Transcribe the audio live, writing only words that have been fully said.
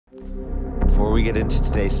Before we get into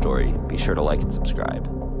today's story, be sure to like and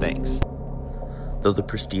subscribe. Thanks. Though the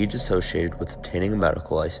prestige associated with obtaining a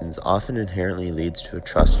medical license often inherently leads to a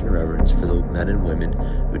trust and reverence for the men and women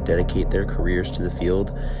who dedicate their careers to the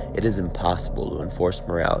field, it is impossible to enforce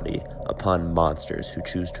morality upon monsters who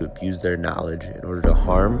choose to abuse their knowledge in order to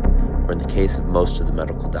harm, or in the case of most of the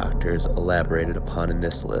medical doctors elaborated upon in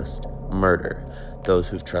this list, murder those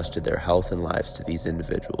who've trusted their health and lives to these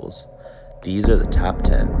individuals. These are the top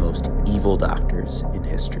 10 most evil doctors in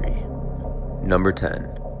history. Number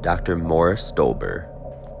 10. Dr. Morris Bolber.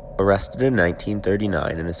 Arrested in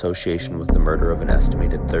 1939 in association with the murder of an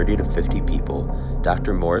estimated 30 to 50 people,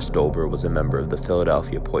 Dr. Morris Bolber was a member of the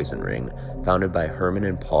Philadelphia poison ring, founded by Herman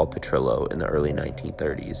and Paul Petiot in the early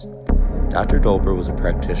 1930s. Dr. Bolber was a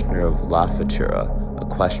practitioner of La Fatura, a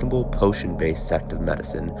questionable potion-based sect of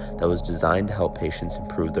medicine that was designed to help patients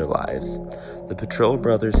improve their lives. The Petiot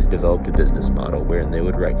brothers had developed a business model wherein they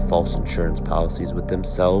would write false insurance policies with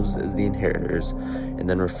themselves as the inheritors and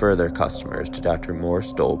then refer their customers to Dr.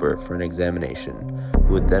 Morris Bolber for an examination,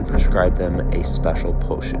 who would then prescribe them a special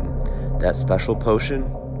potion. That special potion?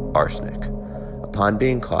 Arsenic. Upon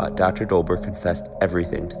being caught, Dr. Bolber confessed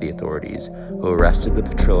everything to the authorities, who arrested the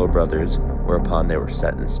Petiot brothers, whereupon they were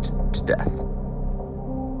sentenced to death.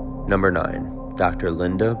 Number 9. Dr.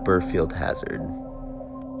 Linda Burfield Hazzard.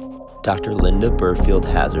 Dr. Linda Burfield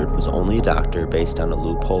Hazzard was only a doctor based on a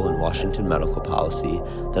loophole in Washington medical policy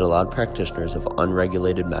that allowed practitioners of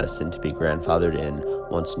unregulated medicine to be grandfathered in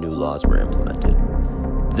once new laws were implemented.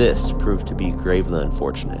 This proved to be gravely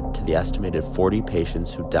unfortunate to the estimated 40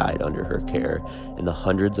 patients who died under her care and the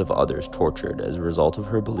hundreds of others tortured as a result of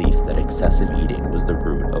her belief that excessive eating was the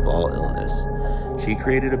root of all illness. She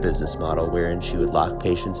created a business model wherein she would lock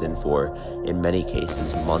patients in for, in many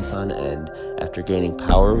cases, months on end after gaining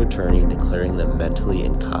power of attorney and declaring them mentally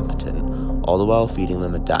incompetent, all the while feeding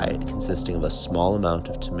them a diet consisting of a small amount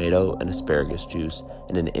of tomato and asparagus juice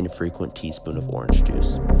and an infrequent teaspoon of orange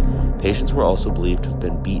juice. Patients were also believed to have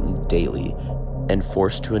been beaten daily and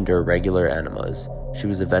forced to endure regular enemas. She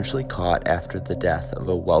was eventually caught after the death of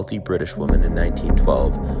a wealthy British woman in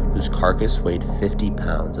 1912, whose carcass weighed 50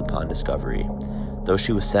 pounds upon discovery. Though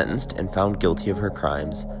she was sentenced and found guilty of her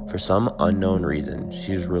crimes, for some unknown reason,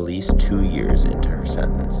 she was released 2 years into her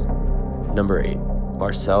sentence. Number 8.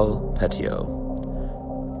 Marcel Petiot.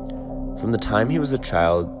 From the time he was a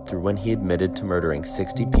child through when he admitted to murdering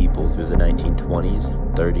 60 people through the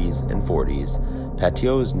 1920s, 30s, and 40s,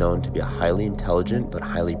 Petiot is known to be a highly intelligent but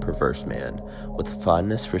highly perverse man, with a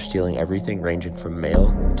fondness for stealing everything ranging from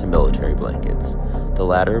mail to military blankets, the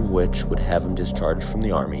latter of which would have him discharged from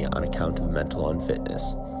the army on account of mental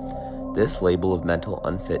unfitness. This label of mental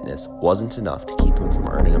unfitness wasn't enough to keep him from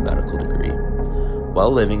earning a medical degree.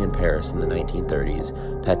 While living in Paris in the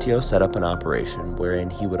 1930s, Petiot set up an operation wherein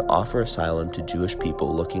he would offer asylum to Jewish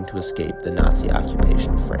people looking to escape the Nazi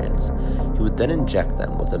occupation of France. He would then inject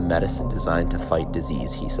them with a medicine designed to fight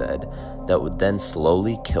disease, he said, that would then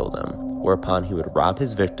slowly kill them, whereupon he would rob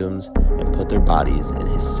his victims and put their bodies in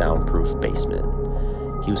his soundproof basement.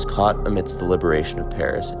 He was caught amidst the liberation of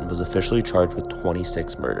Paris and was officially charged with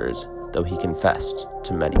 26 murders, though he confessed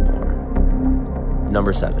to many more.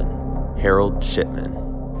 Number 7. Harold Shipmen.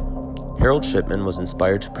 Harold Shipmen was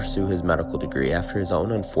inspired to pursue his medical degree after his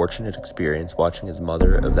own unfortunate experience watching his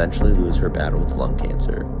mother eventually lose her battle with lung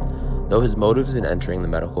cancer. Though his motives in entering the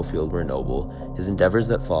medical field were noble, his endeavors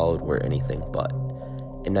that followed were anything but.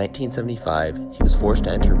 In 1975, he was forced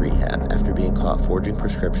to enter rehab after being caught forging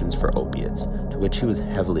prescriptions for opiates, to which he was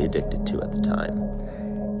heavily addicted to at the time.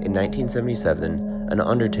 In 1977, an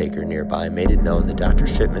undertaker nearby made it known that Dr.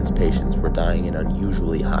 Shipmen's patients were dying in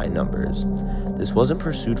unusually high numbers. This wasn't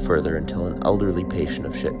pursued further until an elderly patient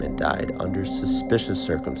of Shipmen died under suspicious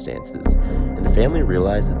circumstances, and the family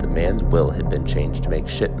realized that the man's will had been changed to make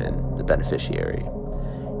Shipmen the beneficiary.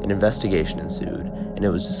 An investigation ensued, and it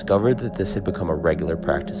was discovered that this had become a regular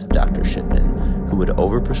practice of Dr. Shipmen, who would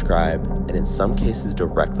overprescribe and in some cases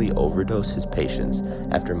directly overdose his patients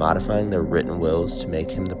after modifying their written wills to make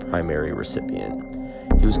him the primary recipient.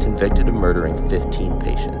 He was convicted of murdering 15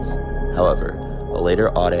 patients. However, a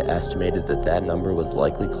later audit estimated that that number was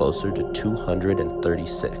likely closer to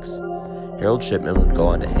 236. Harold Shipmen would go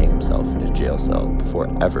on to hang himself in his jail cell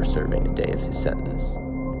before ever serving a day of his sentence.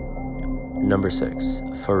 Number 6.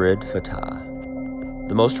 Farid Fata.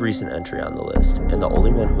 The most recent entry on the list, and the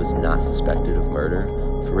only one who was not suspected of murder,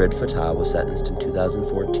 Farid Fata was sentenced in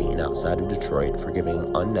 2014 outside of Detroit for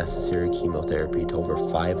giving unnecessary chemotherapy to over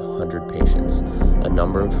 500 patients, a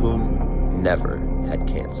number of whom never had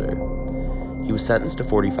cancer. He was sentenced to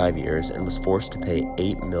 45 years and was forced to pay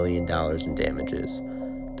 $8 million in damages.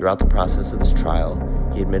 Throughout the process of his trial,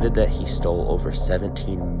 he admitted that he stole over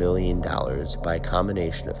 $17 million by a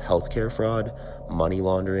combination of healthcare fraud, money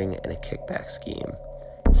laundering, and a kickback scheme.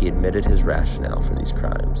 He admitted his rationale for these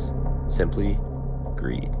crimes: simply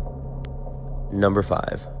greed. Number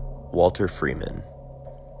 5. Walter Freeman.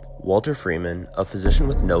 Walter Freeman, a physician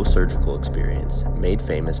with no surgical experience, made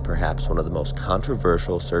famous perhaps one of the most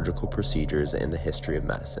controversial surgical procedures in the history of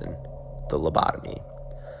medicine: the lobotomy.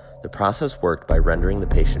 The process worked by rendering the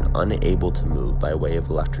patient unable to move by way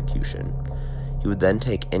of electrocution. He would then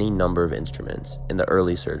take any number of instruments. In the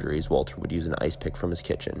early surgeries, Walter would use an ice pick from his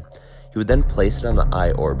kitchen. He would then place it on the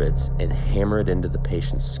eye orbits and hammer it into the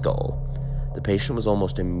patient's skull. The patient was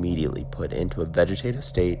almost immediately put into a vegetative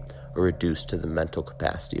state or reduced to the mental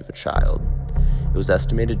capacity of a child. It was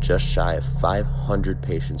estimated just shy of 500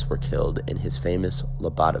 patients were killed in his famous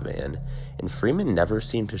lobotomy, and Freeman never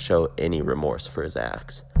seemed to show any remorse for his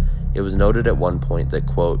acts. It was noted at one point that,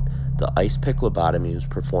 quote, the ice pick lobotomy was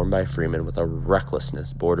performed by Freeman with a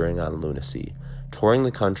recklessness bordering on lunacy, touring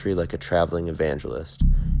the country like a traveling evangelist.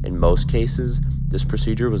 In most cases, this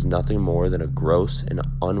procedure was nothing more than a gross and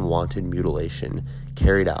unwanted mutilation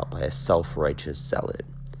carried out by a self-righteous zealot.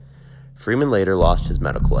 Freeman later lost his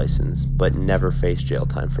medical license, but never faced jail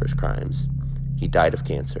time for his crimes. He died of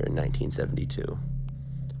cancer in 1972.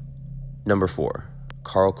 Number 4.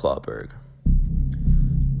 Karl Clauberg.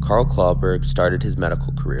 Karl Clauberg started his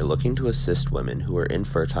medical career looking to assist women who were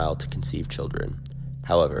infertile to conceive children.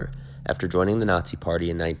 However, after joining the Nazi Party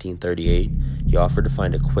in 1938, he offered to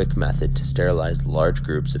find a quick method to sterilize large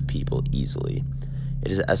groups of people easily. It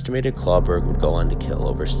is estimated Clauberg would go on to kill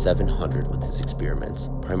over 700 with his experiments,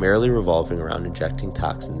 primarily revolving around injecting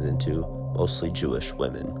toxins into mostly Jewish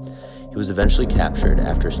women. He was eventually captured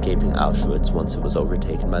after escaping Auschwitz once it was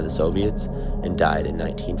overtaken by the Soviets, and died in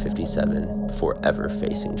 1957 before ever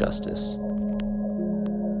facing justice.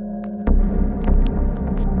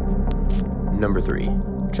 Number 3.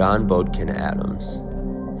 John Bodkin Adams.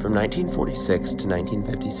 From 1946 to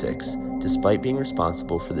 1956, despite being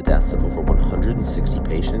responsible for the deaths of over 160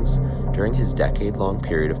 patients, during his decade-long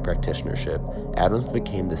period of practitionership, Adams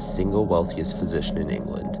became the single wealthiest physician in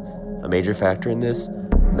England. A major factor in this,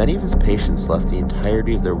 many of his patients left the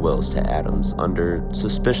entirety of their wills to Adams under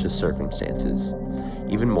suspicious circumstances.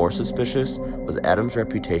 Even more suspicious was Adams'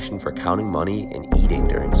 reputation for counting money and eating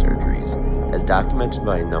during surgeries, as documented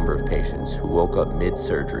by a number of patients who woke up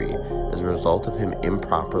mid-surgery as a result of him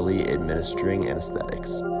improperly administering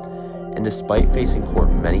anesthetics. And despite facing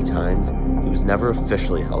court many times, he was never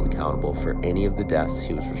officially held accountable for any of the deaths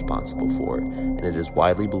he was responsible for, and it is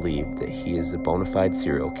widely believed that he is a bona fide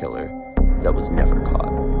serial killer that was never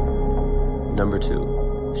caught. Number 2.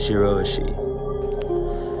 Shirō Ishii.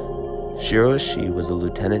 Shirō Ishii was a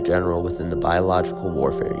lieutenant general within the biological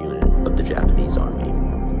warfare unit of the Japanese army.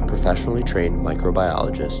 A professionally trained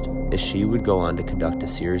microbiologist, Ishii would go on to conduct a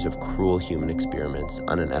series of cruel human experiments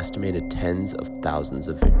on an estimated tens of thousands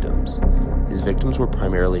of victims. His victims were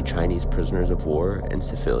primarily Chinese prisoners of war and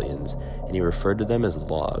civilians, and he referred to them as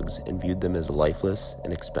logs and viewed them as lifeless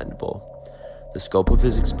and expendable. The scope of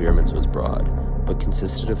his experiments was broad, but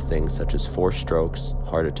consisted of things such as forced strokes,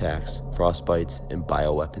 heart attacks, frostbites, and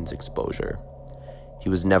bioweapons exposure. He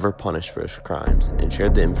was never punished for his crimes and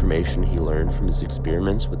shared the information he learned from his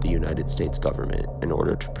experiments with the United States government in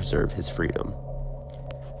order to preserve his freedom.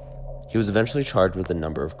 He was eventually charged with a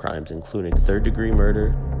number of crimes, including third-degree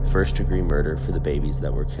murder, first-degree murder for the babies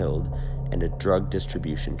that were killed, and a drug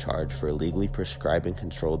distribution charge for illegally prescribing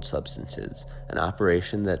controlled substances, an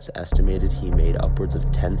operation that's estimated he made upwards of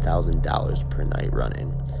 $10,000 per night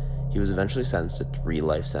running. He was eventually sentenced to 3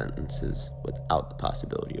 life sentences without the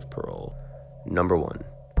possibility of parole. Number 1.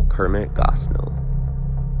 Kermit Gosnell.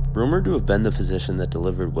 Rumored to have been the physician that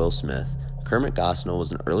delivered Will Smith, Kermit Gosnell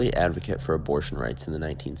was an early advocate for abortion rights in the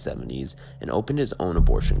 1970s and opened his own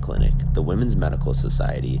abortion clinic, the Women's Medical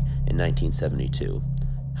Society, in 1972.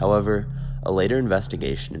 However, a later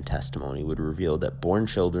investigation and testimony would reveal that born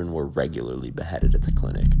children were regularly beheaded at the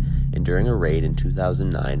clinic, and during a raid in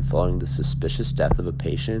 2009 following the suspicious death of a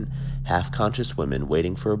patient, half-conscious women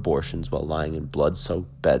waiting for abortions while lying in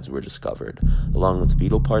blood-soaked beds were discovered, along with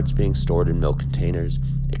fetal parts being stored in milk containers,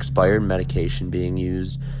 expired medication being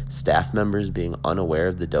used, staff members being unaware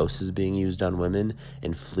of the doses being used on women,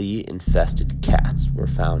 and flea-infested cats were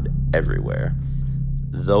found everywhere.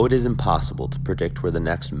 Though it is impossible to predict where the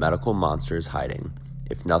next medical monster is hiding,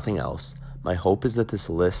 if nothing else, my hope is that this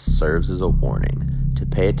list serves as a warning to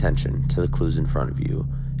pay attention to the clues in front of you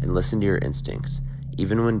and listen to your instincts,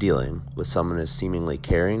 even when dealing with someone as seemingly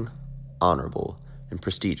caring, honorable, and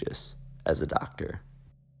prestigious as a doctor.